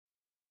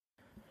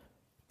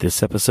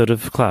This episode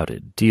of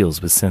Clouded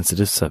deals with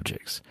sensitive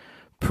subjects.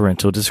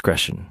 Parental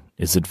discretion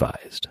is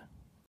advised.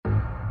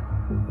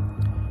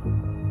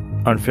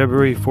 On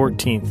February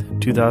 14th,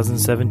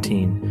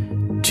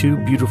 2017, two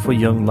beautiful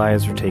young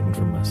lives were taken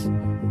from us.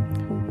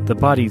 The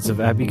bodies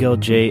of Abigail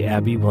J.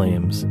 Abby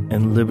Williams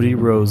and Liberty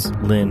Rose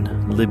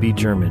Lynn Libby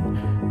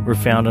German were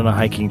found on a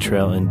hiking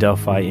trail in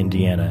Delphi,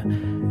 Indiana,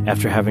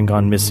 after having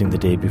gone missing the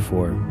day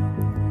before.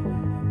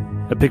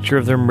 A picture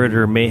of their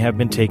murderer may have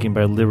been taken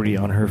by Liberty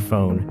on her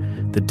phone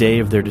the day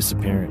of their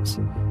disappearance.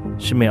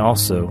 She may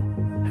also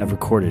have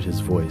recorded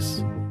his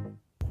voice.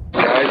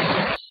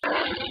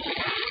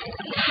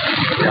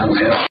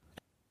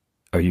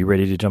 Are you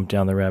ready to jump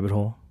down the rabbit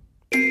hole?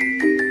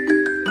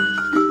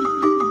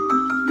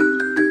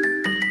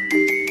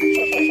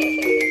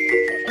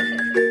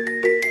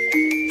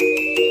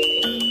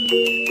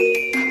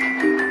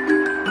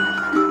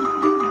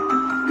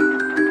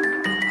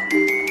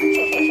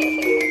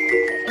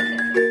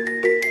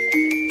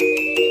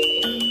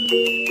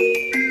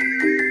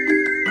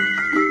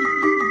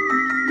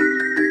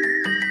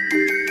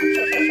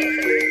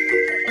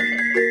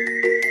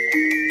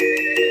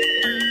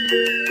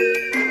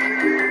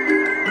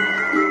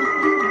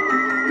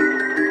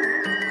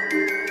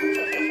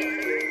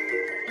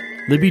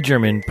 Libby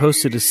German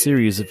posted a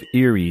series of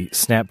eerie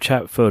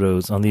Snapchat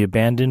photos on the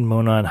abandoned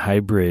Monon High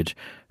Bridge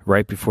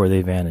right before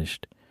they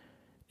vanished.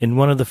 In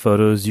one of the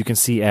photos, you can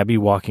see Abby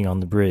walking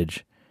on the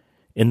bridge.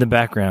 In the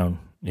background,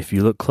 if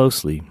you look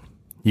closely,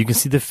 you can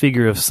see the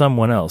figure of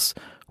someone else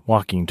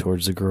walking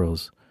towards the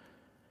girls.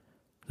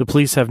 The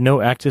police have no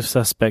active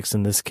suspects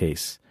in this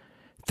case.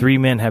 3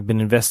 men have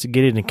been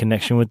investigated in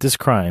connection with this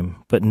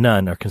crime, but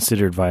none are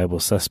considered viable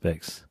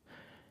suspects.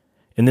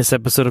 In this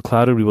episode of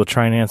Clouded, we will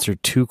try and answer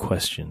 2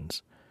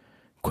 questions.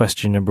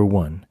 Question number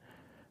 1,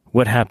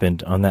 what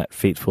happened on that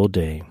fateful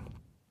day?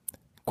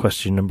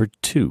 Question number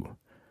 2,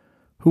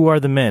 who are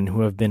the men who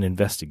have been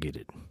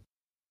investigated?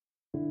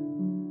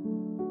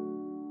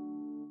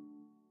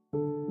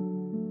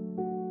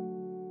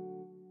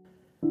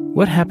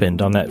 What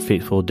happened on that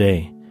fateful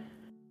day?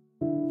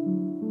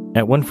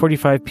 At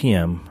 1:45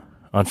 p.m.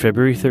 on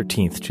February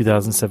 13th,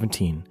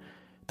 2017,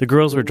 the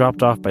girls were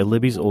dropped off by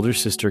Libby's older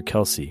sister,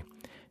 Kelsey,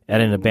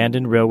 at an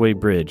abandoned railway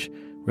bridge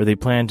where they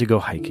planned to go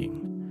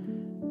hiking.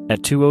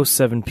 At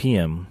 2:07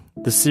 p.m.,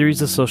 the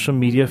series of social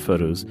media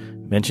photos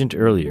mentioned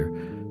earlier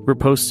were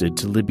posted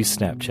to Libby's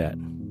Snapchat.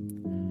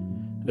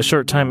 A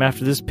short time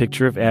after this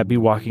picture of Abby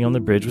walking on the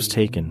bridge was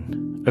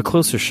taken, a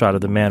closer shot of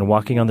the man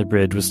walking on the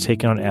bridge was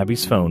taken on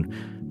Abby's phone,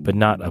 but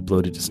not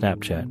uploaded to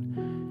Snapchat.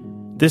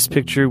 This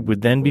picture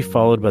would then be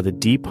followed by the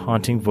deep,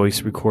 haunting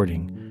voice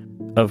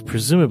recording of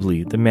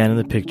presumably the man in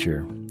the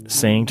picture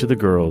saying to the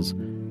girls,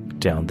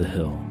 "Down the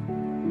hill."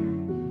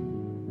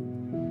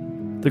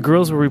 The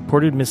girls were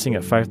reported missing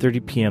at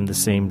 5:30 p.m. the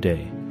same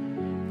day,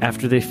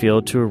 after they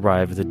failed to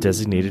arrive at the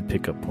designated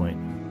pickup point.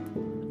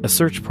 A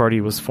search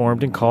party was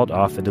formed and called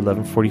off at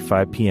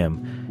 11:45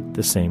 p.m.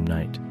 the same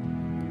night,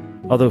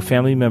 although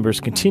family members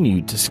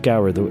continued to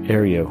scour the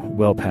area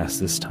well past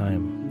this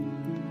time.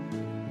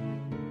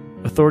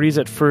 Authorities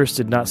at first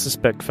did not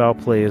suspect foul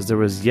play as there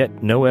was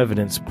yet no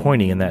evidence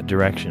pointing in that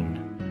direction.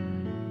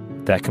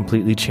 That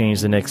completely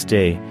changed the next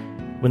day,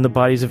 when the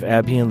bodies of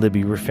Abby and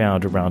Libby were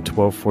found around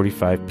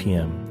 12:45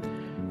 p.m.,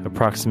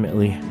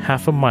 approximately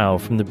half a mile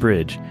from the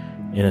bridge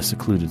in a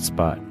secluded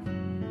spot.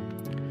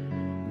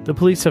 The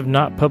police have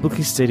not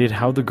publicly stated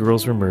how the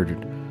girls were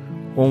murdered,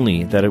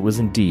 only that it was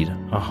indeed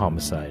a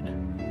homicide.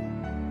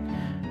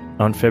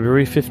 On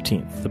February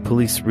 15th, the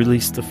police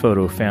released the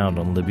photo found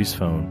on Libby's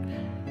phone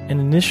and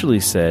initially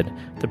said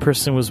the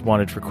person was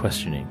wanted for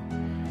questioning,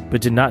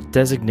 but did not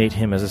designate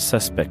him as a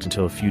suspect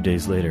until a few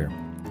days later.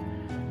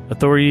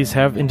 Authorities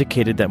have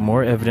indicated that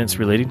more evidence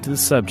relating to the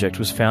subject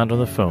was found on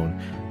the phone,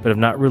 but have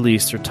not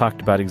released or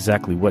talked about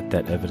exactly what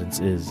that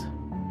evidence is.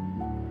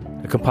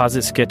 A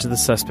composite sketch of the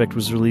suspect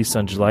was released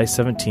on July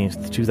 17,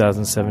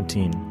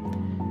 2017.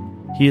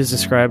 He is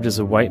described as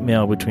a white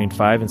male between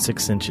 5 and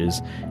 6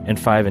 inches and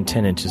 5 and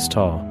 10 inches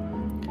tall,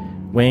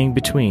 weighing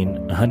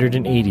between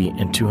 180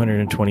 and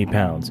 220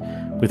 pounds,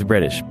 with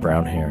reddish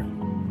brown hair.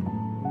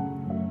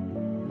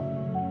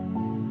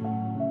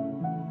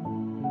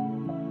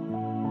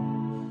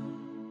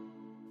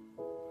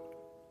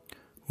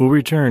 We'll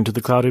return to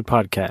the Clouded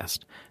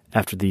Podcast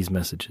after these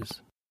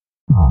messages.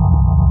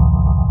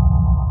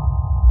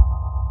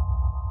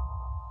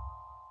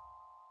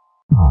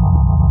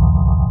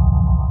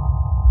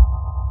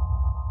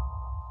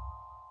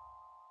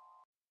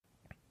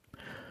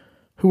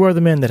 Who are the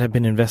men that have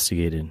been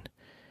investigated?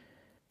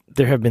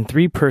 There have been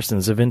 3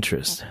 persons of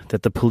interest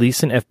that the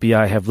police and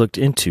FBI have looked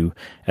into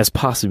as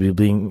possibly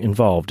being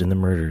involved in the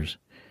murders.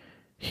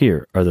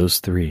 Here are those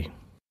 3.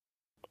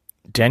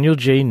 Daniel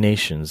J.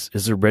 Nations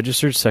is a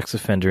registered sex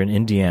offender in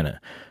Indiana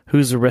who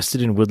was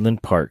arrested in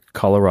Woodland Park,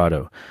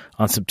 Colorado,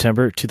 on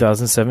September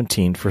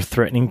 2017 for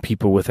threatening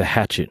people with a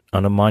hatchet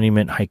on a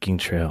monument hiking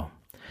trail.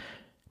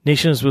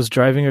 Nations was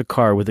driving a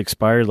car with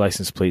expired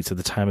license plates at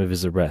the time of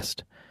his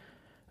arrest.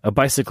 A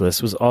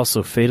bicyclist was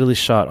also fatally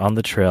shot on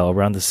the trail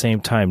around the same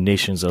time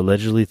Nations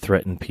allegedly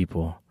threatened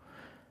people.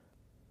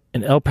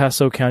 An El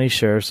Paso County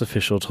Sheriff's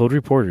official told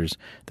reporters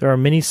there are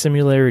many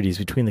similarities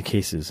between the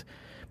cases,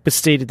 but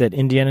stated that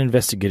Indiana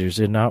investigators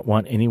did not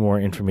want any more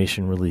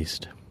information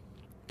released.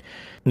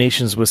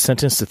 Nations was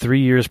sentenced to 3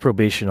 years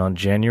probation on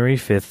January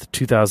 5,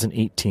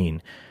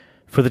 2018,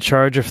 for the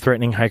charge of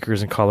threatening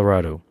hikers in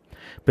Colorado,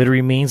 but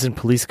remains in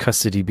police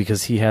custody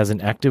because he has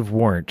an active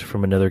warrant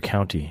from another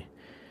county.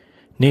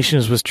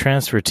 Nations was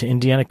transferred to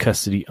Indiana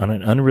custody on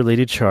an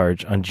unrelated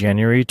charge on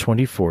January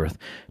 24,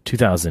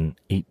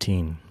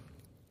 2018.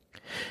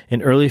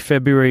 In early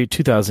February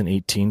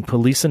 2018,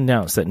 police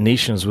announced that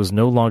Nations was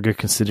no longer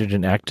considered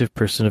an active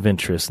person of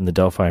interest in the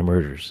Delphi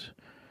murders.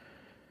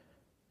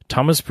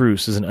 Thomas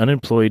Bruce is an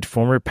unemployed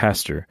former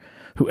pastor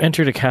who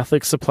entered a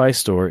Catholic supply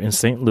store in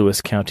St.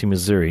 Louis County,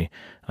 Missouri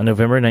on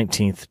November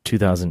 19,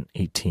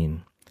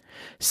 2018,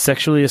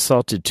 sexually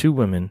assaulted 2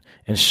 women,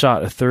 and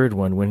shot a third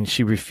one when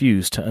she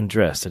refused to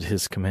undress at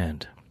his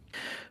command.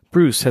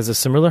 Bruce has a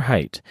similar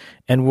height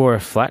and wore a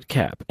flat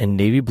cap and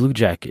navy blue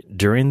jacket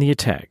during the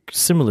attack,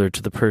 similar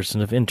to the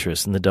person of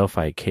interest in the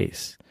Delphi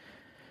case.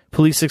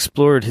 Police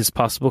explored his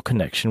possible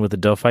connection with the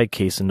Delphi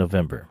case in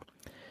November.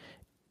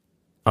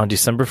 On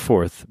December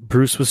 4th,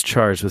 Bruce was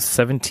charged with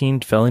 17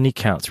 felony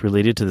counts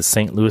related to the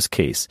St. Louis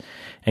case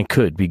and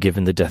could be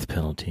given the death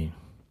penalty.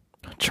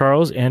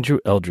 Charles Andrew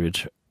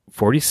Eldridge,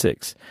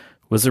 46,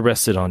 was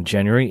arrested on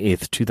January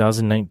 8,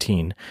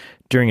 2019,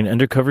 during an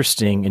undercover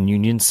sting in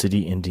Union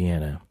City,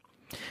 Indiana,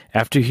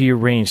 after he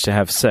arranged to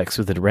have sex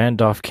with a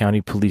Randolph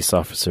County police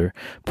officer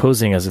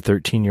posing as a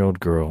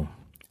 13-year-old girl.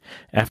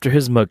 After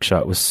his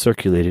mugshot was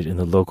circulated in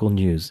the local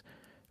news,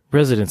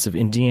 residents of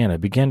Indiana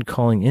began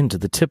calling into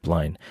the tip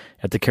line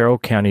at the Carroll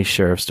County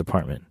Sheriff's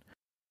Department.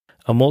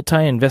 A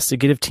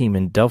multi-investigative team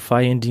in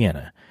Delphi,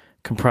 Indiana,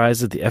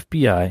 comprised of the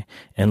FBI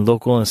and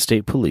local and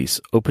state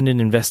police, opened an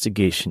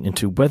investigation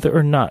into whether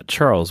or not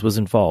Charles was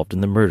involved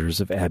in the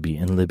murders of Abby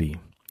and Libby.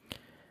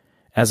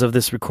 As of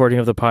this recording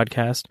of the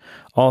podcast,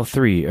 all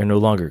 3 are no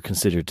longer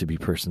considered to be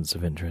persons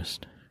of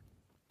interest.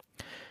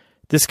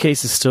 This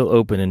case is still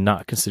open and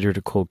not considered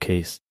a cold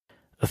case.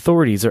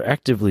 Authorities are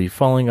actively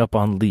following up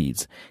on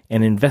leads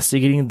and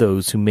investigating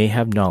those who may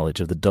have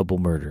knowledge of the double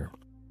murder.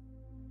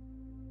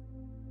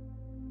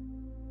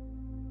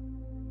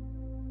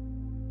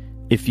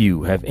 If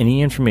you have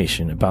any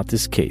information about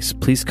this case,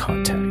 please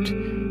contact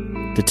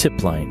the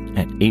tip line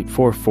at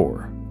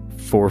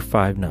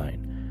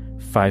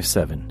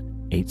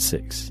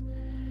 844-459-5786,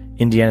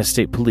 Indiana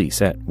State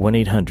Police at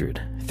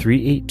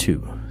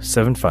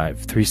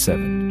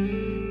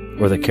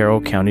 1-800-382-7537, or the Carroll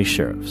County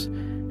Sheriff's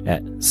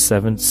at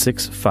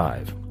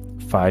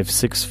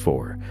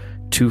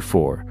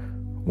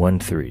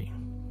 765-564-2413,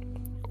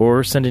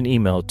 or send an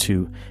email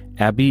to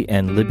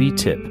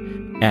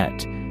abbyandlibbystip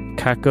at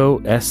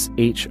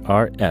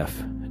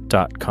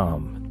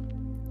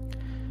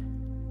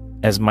cacoshrf.com.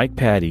 As Mike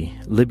Patty,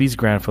 Libby's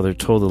grandfather,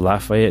 told the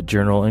Lafayette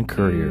Journal and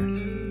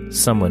Courier,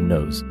 someone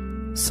knows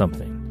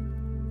something.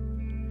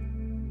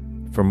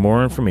 For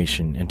more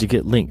information and to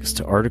get links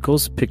to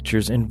articles,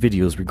 pictures, and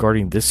videos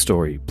regarding this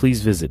story,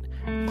 please visit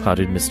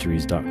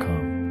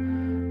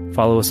cloudedmysteries.com.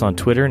 Follow us on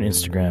Twitter and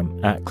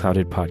Instagram at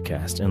Clouded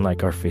Podcast and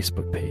like our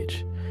Facebook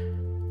page.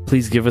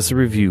 Please give us a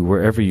review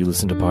wherever you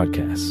listen to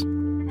podcasts.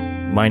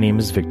 My name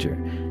is Victor,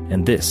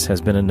 and this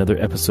has been another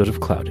episode of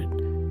Clouded,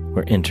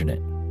 where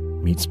internet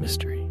meets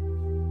mystery.